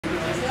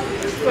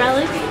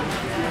Really?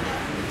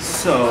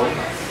 So,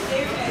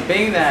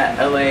 being that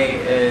LA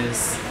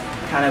is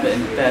kind of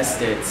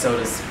infested, so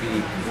to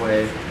speak,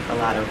 with a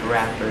lot of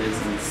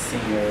rappers and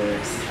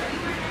singers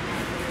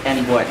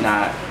and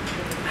whatnot,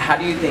 how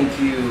do you think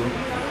you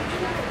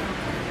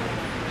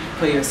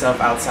put yourself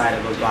outside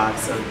of a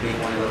box of being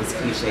one of those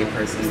cliche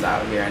persons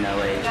out here in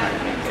LA trying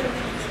to make it?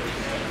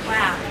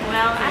 Wow.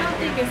 Well, I don't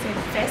think it's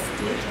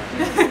infested.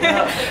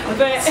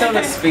 But so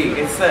to speak,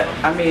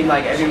 I mean,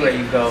 like everywhere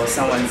you go,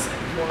 someone's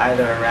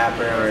either a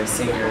rapper or a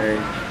singer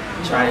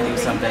trying to do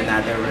something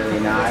that they're really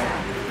not,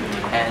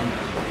 and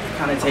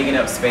kind of taking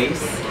up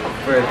space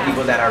for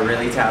people that are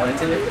really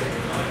talented,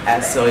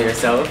 as so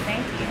yourself.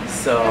 Thank you.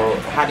 So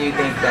how do you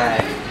think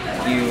that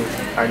you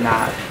are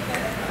not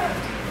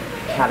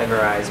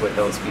categorized with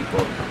those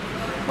people?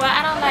 Well,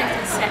 I don't like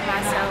to set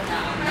myself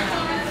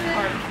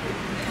or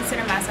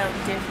consider myself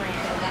different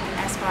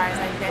as far as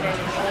like better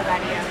than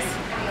anybody else.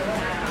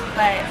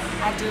 But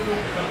I do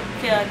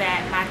feel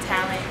that my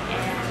talent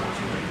and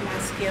my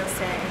skill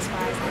set as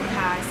far as like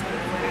how I sing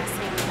and what I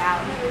sing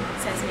about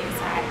sets me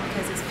aside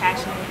because it's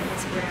passionate and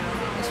it's real.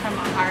 It's from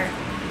my heart.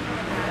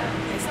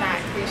 It's not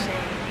cliche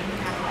in any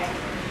kind of way.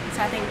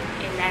 So I think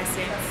in that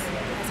sense,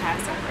 that's how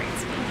it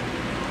separates me.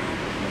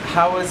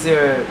 How was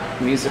your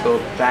musical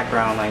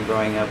background like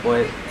growing up?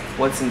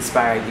 What's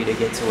inspired you to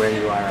get to where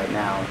you are right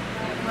now?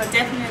 Well,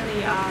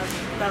 definitely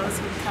those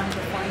who come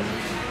before me.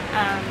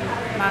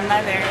 My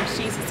mother,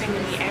 she used to sing to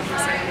me every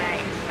single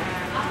night.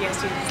 Yes,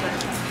 she was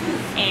lovely.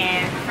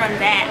 And from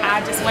that, I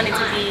just wanted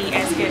to be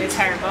as good as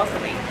her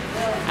vocally.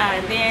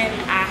 Then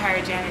I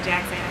heard Janet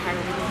Jackson, I heard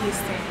Whitney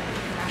Houston,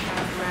 I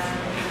heard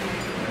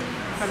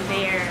from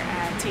there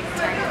Tina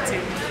Turner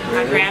too.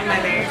 My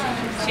grandmother,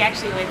 she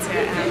actually went to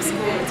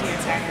school with Tina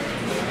Turner.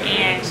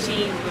 And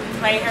she would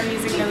play her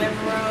music in the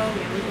living room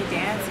and we'd be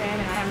dancing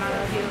and I had my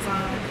little heels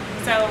on.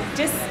 So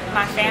just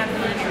my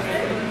family and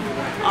then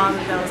all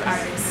of those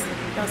artists,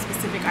 those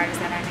specific artists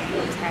that I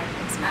named have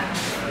inspired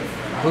me.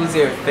 Who's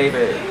your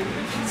favorite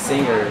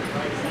singer?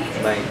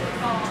 Like,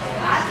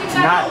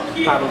 not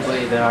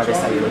probably the artist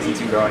that you listened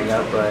to growing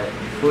up, but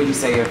who would you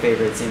say your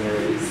favorite singer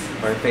is,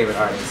 or favorite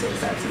artist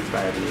is that's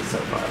inspired you so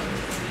far?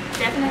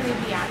 Definitely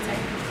Beyonce.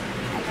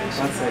 I think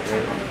she's a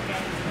great one.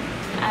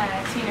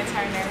 Tina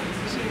Turner,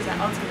 she's an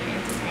ultimate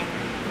entertainer.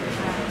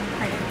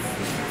 Prince.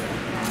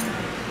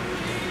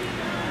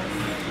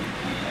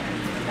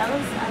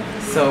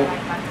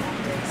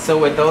 So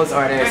with those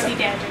artists,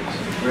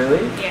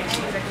 really? Yeah,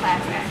 she's a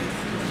class act.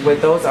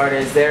 With those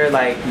artists, they're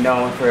like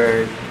known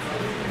for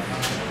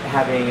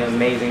having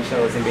amazing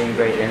shows and being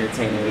great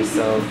entertainers.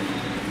 So,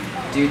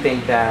 do you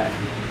think that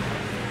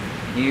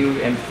you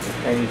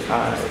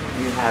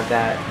you have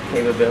that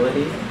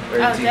capability, or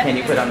can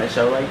you put on a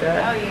show like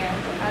that? Oh yeah,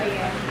 oh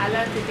yeah. I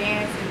love to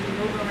dance and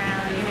move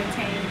around,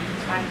 entertain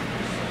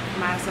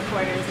my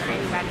supporters or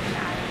anybody in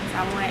the audience.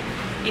 I want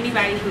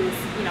anybody who's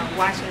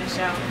watching the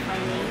show from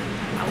me.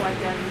 I want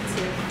them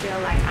to feel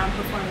like I'm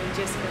performing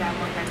just for that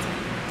one person,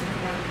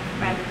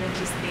 rather than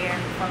just there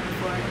performing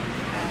for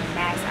a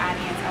mass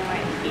audience. I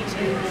want each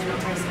individual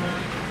person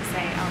to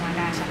say, oh my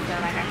gosh, I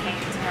feel like I came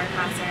to her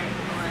concert,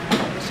 or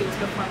when she was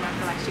performing, I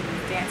feel like she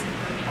was dancing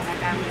for me,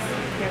 like I was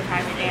their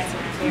private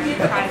dancer,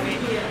 their private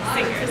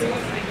singer, or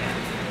something like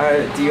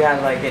that. Do you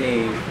have like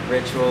any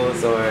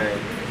rituals or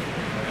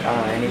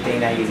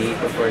anything that you need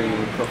before you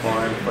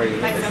perform, before you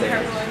like hit the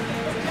stage?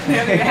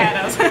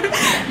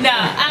 No,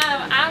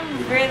 I'm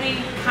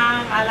really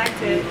calm. I like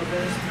to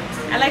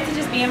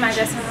just be in my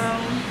dressing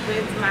room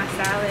with my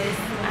stylist,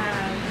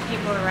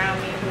 people around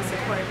me who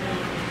support me.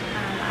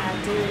 I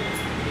do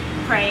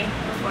pray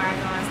before I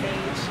go on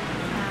stage.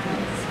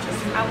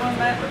 I warm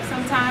up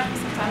sometimes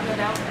I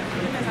don't.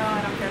 It depends on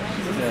what I'm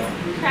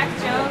feeling. Crack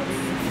jokes,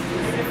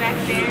 sit back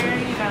there,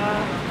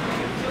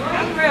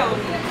 I'm real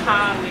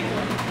calm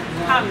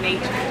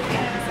nature,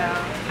 so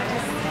I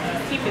just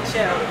keep it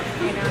chill,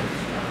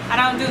 I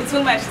don't do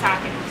too much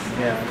talking.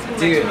 Yeah.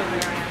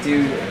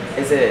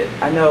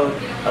 I know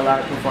a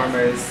lot of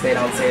performers, they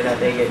don't say that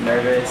they get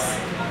nervous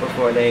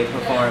before they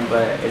perform,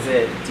 but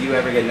do you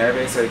ever get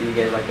nervous, or do you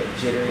get like a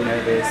jittery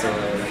nervous or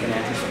like an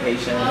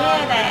anticipation?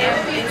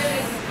 Yeah,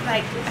 it's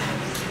like,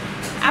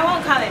 I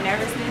won't call it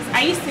nervousness.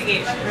 I used to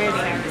get really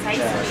nervous. I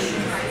used to be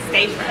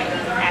stage fright,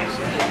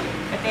 actually.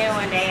 But then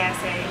one day I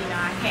said,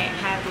 I can't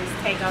have this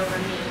take over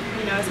me.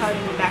 It's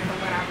holding me back from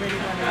what I really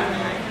want to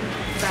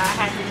do. So I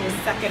had to just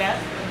suck it up.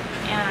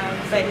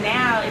 But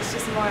now it's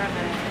just more of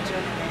an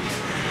adrenaline.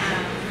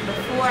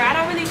 Before, I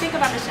don't really think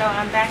about the show.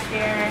 I'm back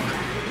there,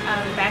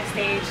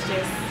 backstage,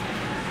 just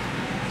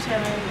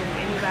chilling with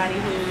anybody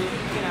who,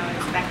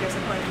 is back there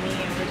supporting me,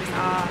 and we're just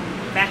all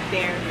back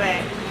there. But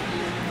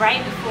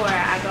right before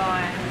I go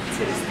on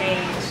to the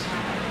stage,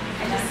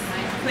 I just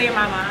clear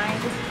my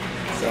mind.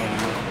 And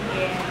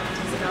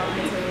just go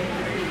into it,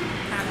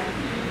 kind of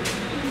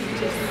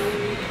just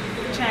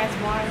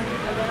transform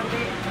a little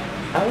bit.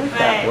 I like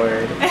that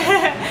word.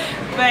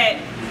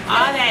 But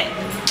all that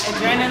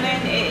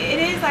adrenaline, it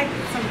is like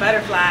some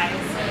butterflies,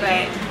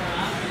 but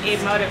it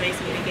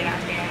motivates me to get out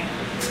there and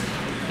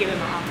give it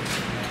my all.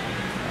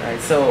 Right.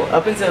 So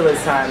up until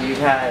this time, you've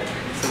had,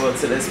 so well,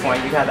 to this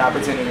point, you've had the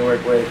opportunity to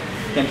work with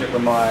Kendrick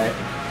Lamar.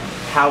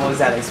 How was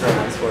that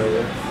experience for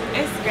you?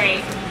 It's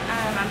great.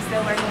 I'm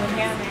still working with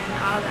him and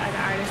all the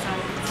other artists on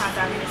Top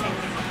Dog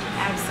Entertainment,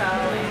 Absol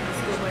and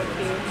Schoolboy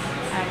Q,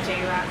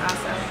 J-Rock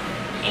also.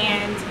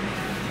 And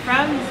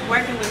from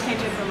working with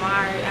Kendrick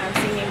Lamar,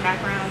 singing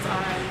backgrounds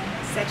on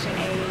Section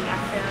 80, I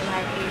feel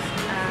like it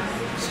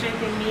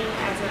strengthened me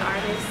as an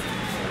artist.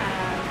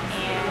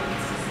 And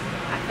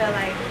I feel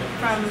like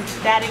from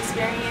that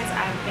experience,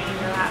 I've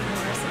gained a lot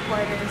more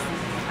supporters.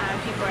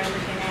 People are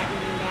looking at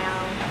me now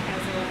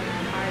as an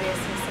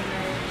artist and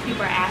singer.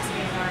 People are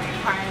asking or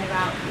inquiring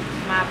about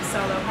my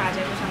solo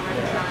project, which I'm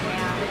working on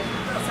now.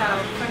 So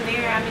from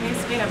there, I mean,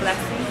 it's been a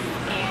blessing,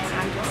 and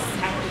I'm just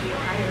happy to be a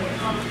part of it.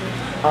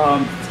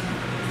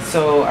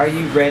 So are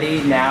you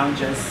ready now,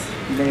 just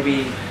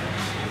maybe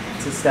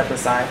to step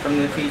aside from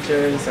the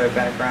features or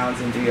backgrounds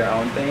and do your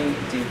own thing?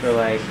 Do you feel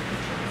like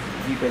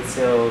you could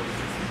still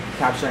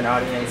capture an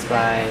audience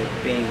by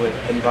being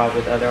involved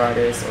with other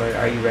artists, or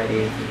are you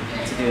ready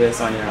to do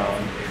this on your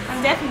own?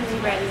 I'm definitely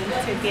ready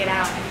to get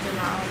out and do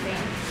my own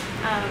thing,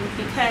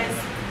 because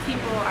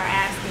people are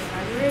asking,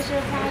 like, where's your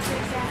classic?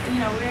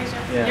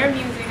 Where's your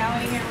music? I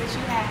want to hear what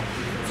you have.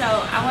 So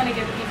I want to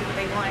give the people what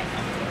they want,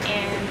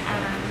 and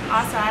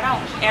also I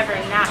don't ever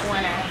not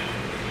want to,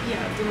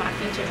 do my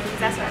feature,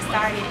 because that's where I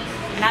started,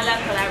 and I love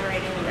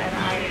collaborating with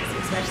other artists,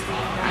 especially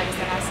the artists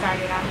that I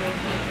started out with.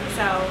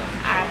 So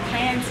I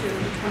plan to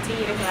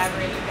continue to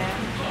collaborate with them,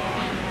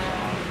 and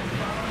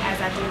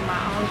as I do my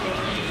own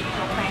thing,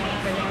 I'm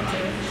planning for them to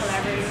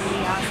collaborate with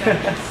me also.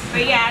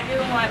 But yeah, I do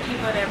want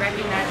people to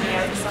recognize me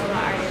as a solo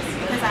artist,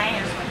 because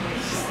I am.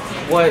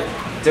 What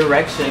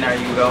direction are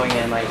you going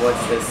in? Like,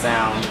 what's the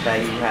sound that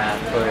you have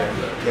for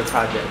your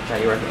project that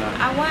you're working on?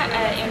 I want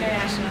an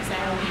international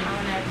sound. I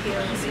want to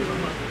appeal to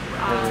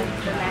all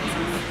the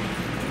masses.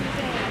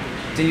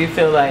 Do you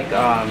feel like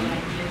a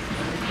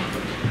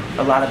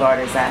lot of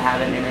artists that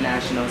have an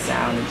international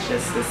sound, it's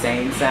just the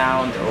same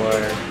sound, or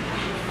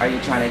are you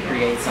trying to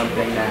create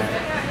something that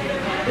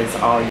is all